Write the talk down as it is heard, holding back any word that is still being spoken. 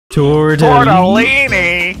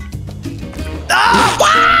Tortellini.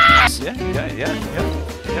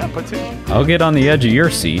 Yeah, put two. I'll get on the edge of your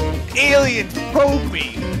seat. Aliens probe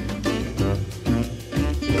me.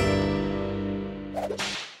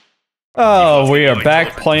 Oh, we are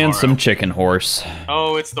back playing some chicken horse.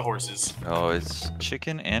 Oh, it's the horses. Oh, it's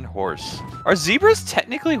chicken and horse. Are zebras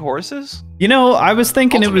technically horses? You know, I was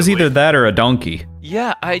thinking it was Ultimately. either that or a donkey.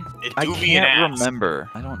 Yeah, I do be an can't ass. remember.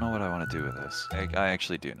 I don't know what I want to do with this. I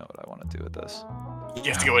actually do know what I want to do with this. You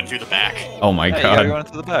have to go in through the back. Oh my Hey, you gotta go god.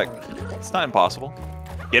 into the back. It's not impossible.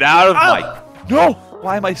 Get out of my... No!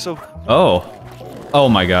 Why am I so... Oh. Oh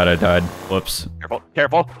my god, I died. Whoops. Careful,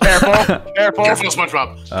 careful, careful, careful. Careful,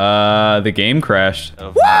 SpongeBob. The game crashed.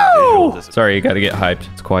 Oh, my visual Sorry, you gotta get hyped.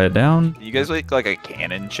 Let's quiet down. You guys like a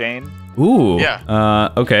cannon chain? Ooh. Yeah.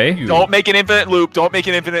 Okay. Don't make an infinite loop. Don't make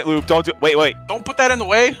an infinite loop. Don't do... Wait. Don't put that in the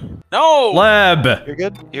way. No. Leb! You're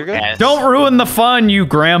good? You're good? Yes. Don't ruin the fun, you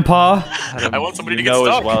grandpa. I want somebody to You get know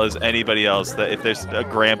stuck. as well as anybody else that if there's a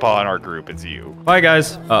grandpa in our group, it's you. Bye,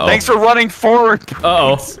 guys. Uh-oh. Thanks for running forward.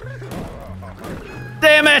 Uh-oh.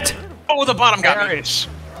 Damn it! Oh, the bottom got me. Perish.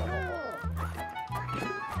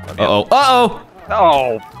 Uh-oh. Uh-oh!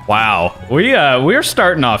 Oh. Wow. We're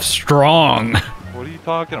starting off strong. What are you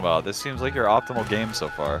talking about? This seems like your optimal game so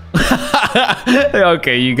far.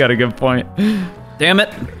 Okay, you got a good point. Damn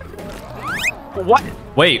it. What?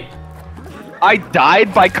 Wait, I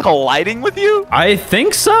died by colliding with you? I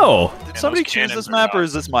think so. Did somebody those choose cannons this are map or not-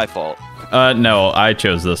 is this my fault? No, I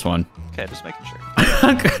chose this one. Okay, just making sure.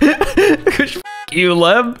 You,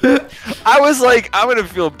 Leb. I was like, I'm gonna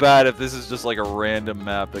feel bad if this is just like a random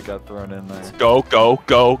map that got thrown in there. Go, go,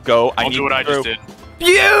 go, go. I'll do what I just did.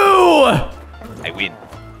 You! I win.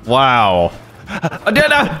 Wow.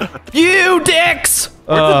 You dicks!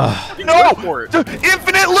 No!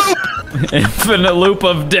 Infinite loop! Infinite loop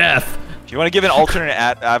of death. If you want to give an alternate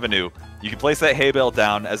avenue, you can place that hay bale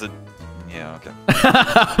down as a... Yeah, okay.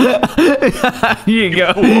 You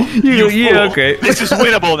go. Yeah, okay. This is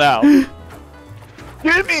winnable now.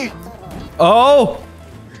 Get me! Oh!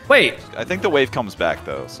 Wait. I think the wave comes back,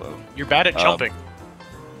 though, so... You're bad at jumping.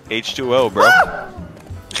 H2O, bro.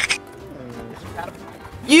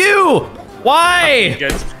 You! Why? You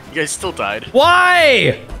guys still died.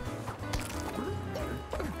 Why?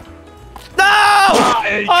 No!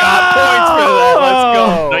 You got points for that, let's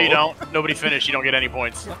go! No, you don't. Nobody finished. You don't get any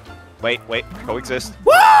points. Wait, coexist.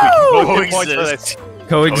 Woo! Both get points for this.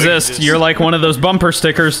 Coexist. You're like one of those bumper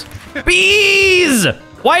stickers. Bees!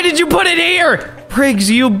 Why did you put it here? Prigs,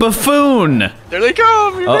 you buffoon. There they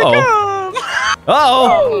come. Here they come. Uh-oh.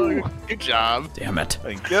 Oh, good job. Damn it.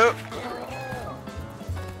 Thank you.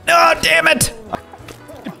 Oh, damn it.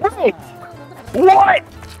 What?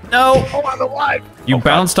 No. Oh, I'm alive. You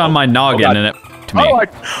bounced on my noggin and it to me.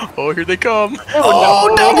 Oh, here they come.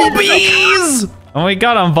 Oh, double bees! Oh, we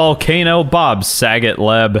got on Volcano Bob Saget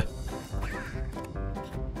Leb.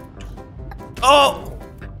 Oh!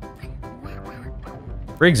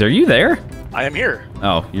 Briggs, are you there? I am here.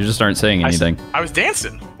 Oh, you just aren't saying anything. I was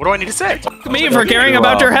dancing. What do I need to say? Me for caring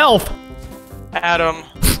about your health. Adam.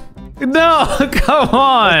 No, come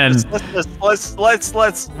on.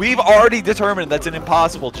 Let's. We've already determined that's an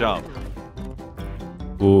impossible jump.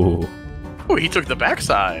 Ooh. Oh, he took the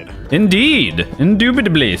backside. Indeed.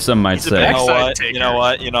 Indubitably, some might He's a say. backside taker. You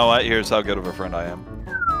know what? Here's how good of a friend I am.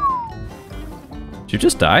 Did you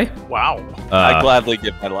just die? Wow. I gladly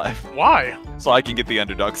give my life Why? so I can get the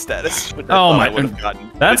underdog status. which I Oh thought my- I would have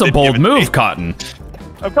gotten. That's It a didn't bold give it to me. move, Cotton.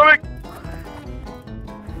 I'm coming.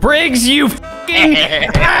 Briggs, you f***ing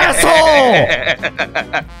asshole!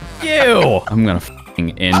 You! I'm gonna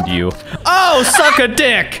f***ing end you. Oh, suck a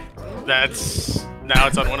dick! That's now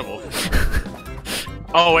it's unwinnable.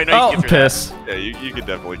 Oh wait, no, you Oh, can get through piss. Yeah, you can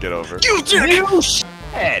definitely get over. that. You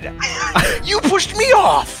Head. you pushed me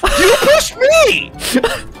off. You pushed me!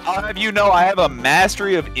 I'll have you know I have a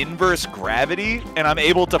mastery of inverse gravity, and I'm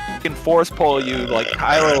able to fucking force pull you like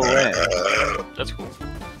Kylo Ren. That's cool.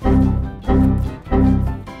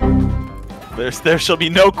 There shall be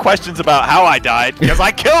no questions about how I died, because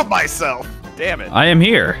I killed myself! Damn it. I am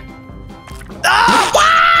here. Ah,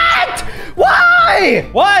 what? Why?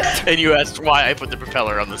 What? And you asked why I put the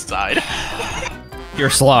propeller on the side. Your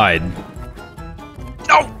slide.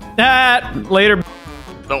 No. Later.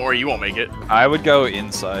 Don't worry, you won't make it. I would go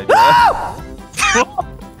inside. All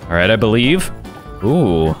right, I believe.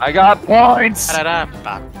 Ooh. I got points!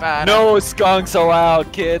 No. No skunks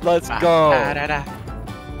allowed, kid. Let's go.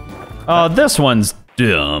 Oh, this one's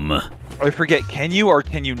dumb. I forget. Can you or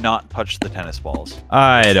can you not touch the tennis balls?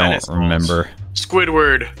 I don't Tennis balls. remember.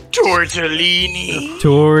 Squidward. Tortellini.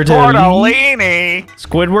 Tortellini.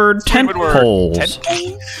 Squidward tent Squidward poles.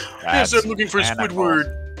 Yes, I'm looking for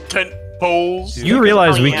Squidward. Tent poles. You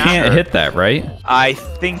realize we can't hit that, right? I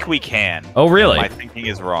think we can. Oh, really? My thinking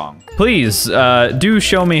is wrong. Please, do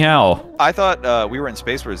show me how. I thought we were in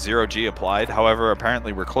space where 0G applied. However,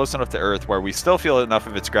 apparently we're close enough to Earth where we still feel enough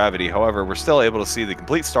of its gravity. However, we're still able to see the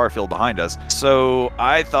complete star field behind us. So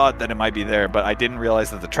I thought that it might be there, but I didn't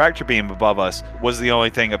realize that the tractor beam above us was the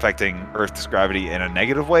only thing affecting Earth's gravity in a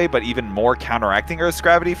negative way, but even more counteracting Earth's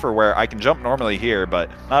gravity for where I can jump normally here,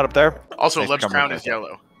 but not up there. Also, Nice Leb's cover crown with is that.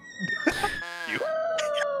 yellow.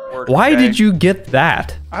 Why did you get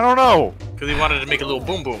that? I don't know. Because he wanted to make a little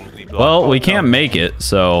boom boom. Well, we can't make it,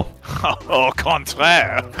 so... Au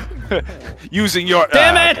contraire. Using your...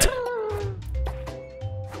 Damn it!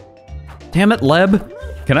 Damn it, Leb.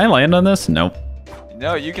 Can I land on this? Nope.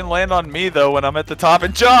 No, you can land on me, though, when I'm at the top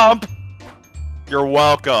and jump. You're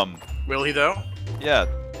welcome. Will he, though? Yeah,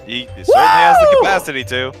 he certainly has the capacity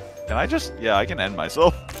to. Can I just... Yeah, I can end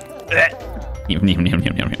myself.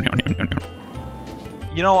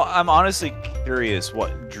 You know, I'm honestly curious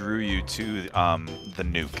what drew you to the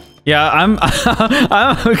nuke. Yeah, I'm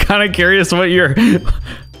I'm kind of curious what you're...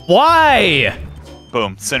 Why?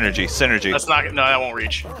 Boom, synergy, synergy. That's not... No, that won't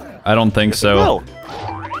reach. I don't think so. Will.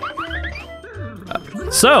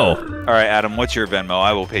 So... All right, Adam, what's your Venmo?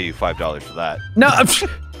 I will pay you $5 for that. No...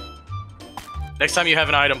 Next time you have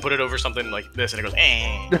an item, put it over something like this, and it goes,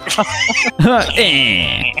 eh.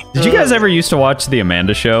 Did you guys ever used to watch the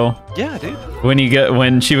Amanda Show? Yeah, dude.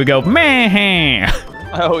 When she would go, meh.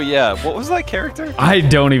 Oh, yeah. What was that character? I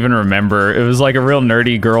don't even remember. It was like a real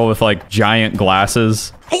nerdy girl with like giant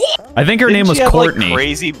glasses. I think her name was She had, Courtney. Like,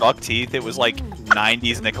 crazy buck teeth. It was like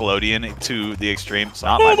 90s Nickelodeon to the extreme. It's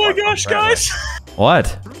not Oh my fault, gosh, apparently. guys!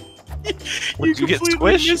 What? Did you get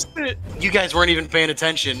completely squished? missed it. You guys weren't even paying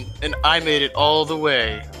attention, and I made it all the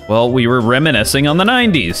way. Well, we were reminiscing on the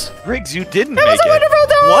 90s. Riggs, you didn't make it.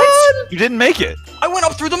 What? You didn't make it. I went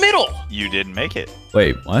up through the middle! You didn't make it.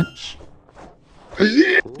 Wait, what?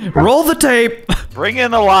 Roll the tape. Bring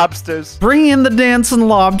in the lobsters. Bring in the dancing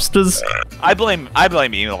lobsters. I blame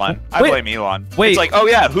Elon. I Wait. blame Elon. Wait. It's like, oh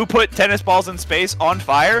yeah, who put tennis balls in space on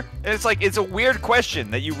fire? And it's like, it's a weird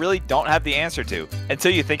question that you really don't have the answer to.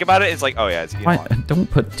 Until you think about it, it's like, oh yeah, it's Elon. Why,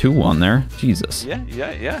 don't put 2 on there. Jesus. Yeah,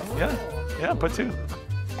 put 2.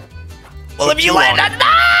 Well, if you land on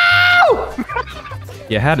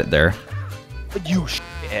You had it there. You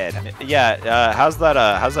shithead. Yeah, how's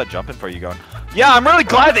that jumping for you going? Yeah, I'm really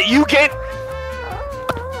glad that you get...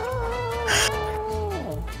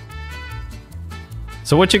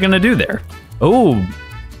 So what you gonna do there? Oh,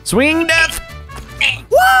 swinging death!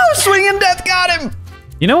 Whoa, swinging death got him!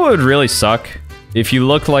 You know what would really suck? If you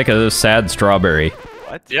looked like a sad strawberry.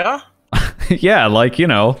 What? Yeah? Yeah, like, you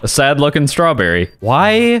know, a sad looking strawberry.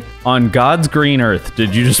 Why on God's green earth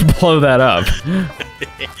did you just blow that up?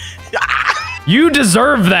 You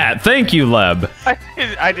deserve that. Thank you, Leb.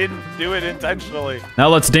 I didn't do it intentionally. Now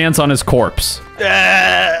let's dance on his corpse.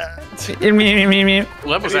 Leb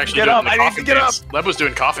was actually get doing up, the I need to coffin get dance. Leb was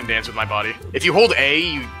doing coffin dance with my body. If you hold A,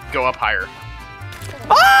 you go up higher.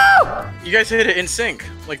 Oh! You guys hit it in sync,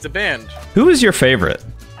 like the band. Who is your favorite?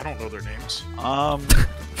 I don't know their names. Well,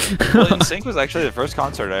 NSYNC was actually the first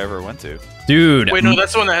concert I ever went to. Dude. Wait, no,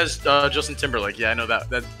 that's the one that has Justin Timberlake. Yeah, I know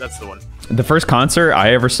that's the one. The first concert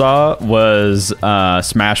I ever saw was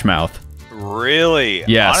Smash Mouth. Really?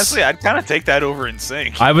 Yes. Honestly, I'd kind of take that over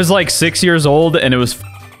NSYNC. I was like 6 years old and it was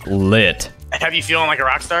lit. Have you feeling like a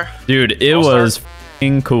rock star? Dude, it was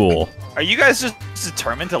f***ing cool. Are you guys just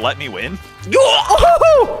determined to let me win?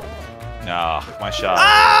 Oh! No, my shot.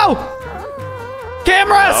 Ow!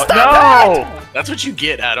 Camera, stop it! No! That's what you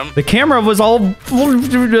get, Adam. The camera was all... Well,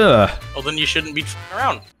 then you shouldn't be f***ing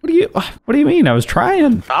around. What do you mean? I was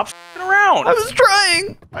trying. Stop f***ing around. I was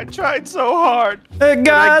trying. I tried so hard. It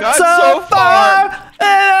got, got so so far.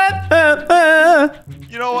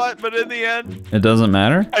 You know what? But in the end, It doesn't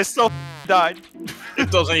matter. I still died. It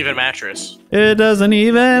doesn't even mattress. It doesn't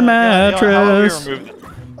even mattress. He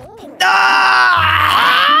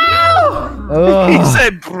Ugh.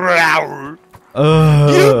 said, "Brow."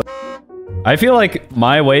 I feel like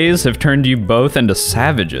my ways have turned you both into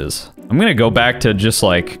savages. I'm gonna go back to just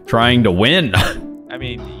like trying to win. I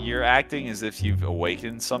mean, you're acting as if you've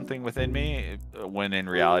awakened something within me, when in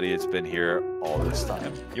reality it's been here all this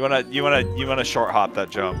time. You wanna short hop that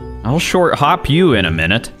jump? I'll short hop you in a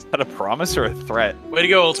minute. Is that a promise or a threat? Way to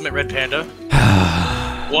go, Ultimate Red Panda.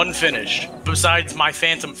 One finish. Besides my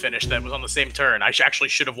Phantom finish that was on the same turn. I actually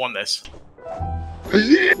should have won this.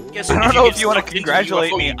 Guess I don't if know get if you want to sucked into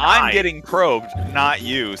congratulate UFO, me. you I'm die. getting probed, not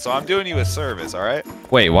you. So I'm doing you a service, all right?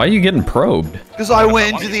 Wait, why are you getting probed? Because I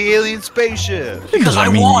went into the alien spaceship. Because I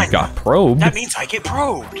mean won. you got probed. That means I get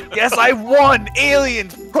probed. Yes, I won.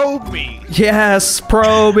 Aliens probe me. Yes, I'm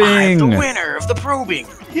probing. the winner of the probing.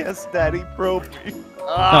 Yes, Daddy probed me.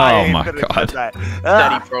 Oh my God.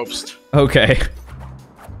 Daddy probst. Okay.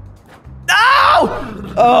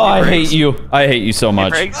 No! Oh, I hate you. I hate you so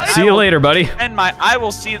much. Briggs, See you later, buddy. I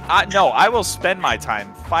will spend my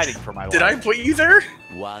time fighting for my life. Did I put you there?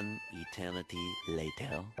 One eternity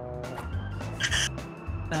later.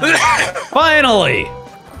 Finally!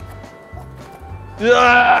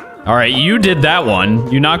 All right, you did that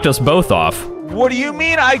one. You knocked us both off. What do you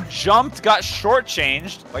mean I jumped, got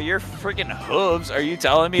shortchanged by your freaking hooves? Are you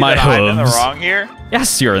telling me My that I'm in the hooves. wrong here?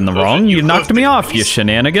 Yes, you're in the wrong. You knocked me off, you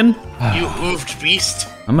shenanigan. You hooved beast.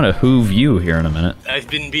 I'm gonna hoove you here in a minute. I've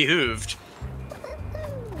been behooved.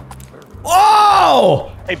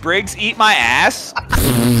 Oh! Hey, Briggs, eat my ass.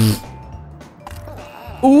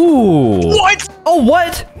 Ooh. What? Oh,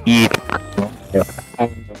 what?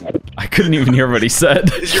 I couldn't even hear what he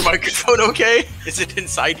said. Is your microphone okay? Is it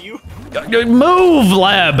inside you? Move,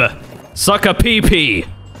 Leb! Suck a pee-pee.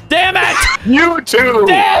 Damn it! You too!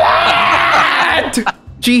 Damn it!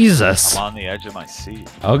 Jesus. I'm on the edge of my seat.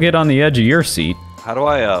 I'll get on the edge of your seat. How do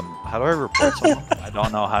I report someone? I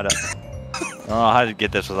don't know how to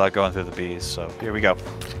get this without going through the bees. So here we go.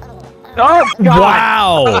 Oh God!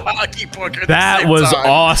 Wow! I keep pointing at the That same was time.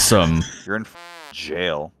 awesome. You're in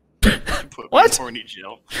jail. Put me What? in horny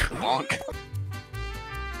jail. Bonk.